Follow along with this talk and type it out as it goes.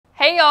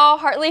Hey y'all,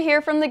 Hartley here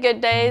from The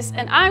Good Days,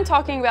 and I'm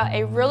talking about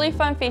a really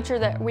fun feature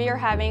that we are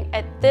having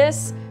at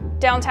this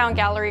downtown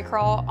gallery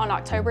crawl on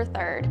October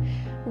 3rd.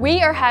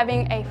 We are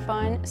having a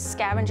fun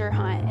scavenger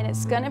hunt, and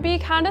it's gonna be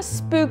kind of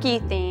spooky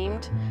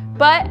themed,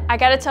 but I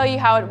gotta tell you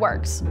how it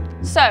works.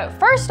 So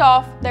first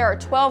off, there are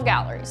 12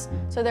 galleries.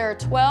 So there are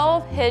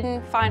 12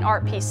 hidden fine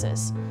art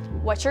pieces.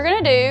 What you're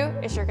gonna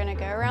do is you're gonna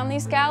go around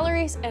these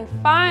galleries and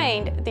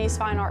find these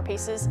fine art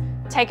pieces,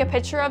 take a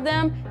picture of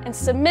them, and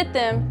submit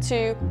them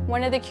to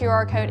one of the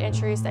QR code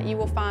entries that you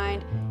will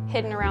find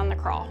hidden around the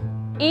crawl.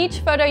 Each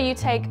photo you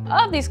take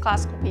of these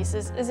classical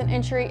pieces is an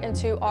entry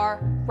into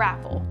our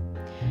raffle.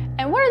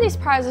 And what are these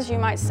prizes you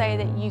might say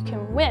that you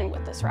can win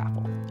with this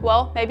raffle?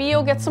 Well, maybe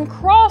you'll get some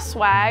crawl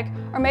swag,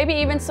 or maybe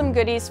even some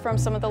goodies from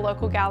some of the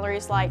local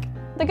galleries like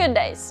The Good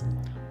Days.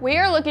 We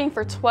are looking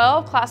for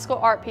 12 classical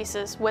art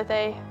pieces with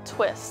a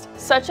twist,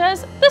 such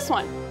as this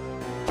one.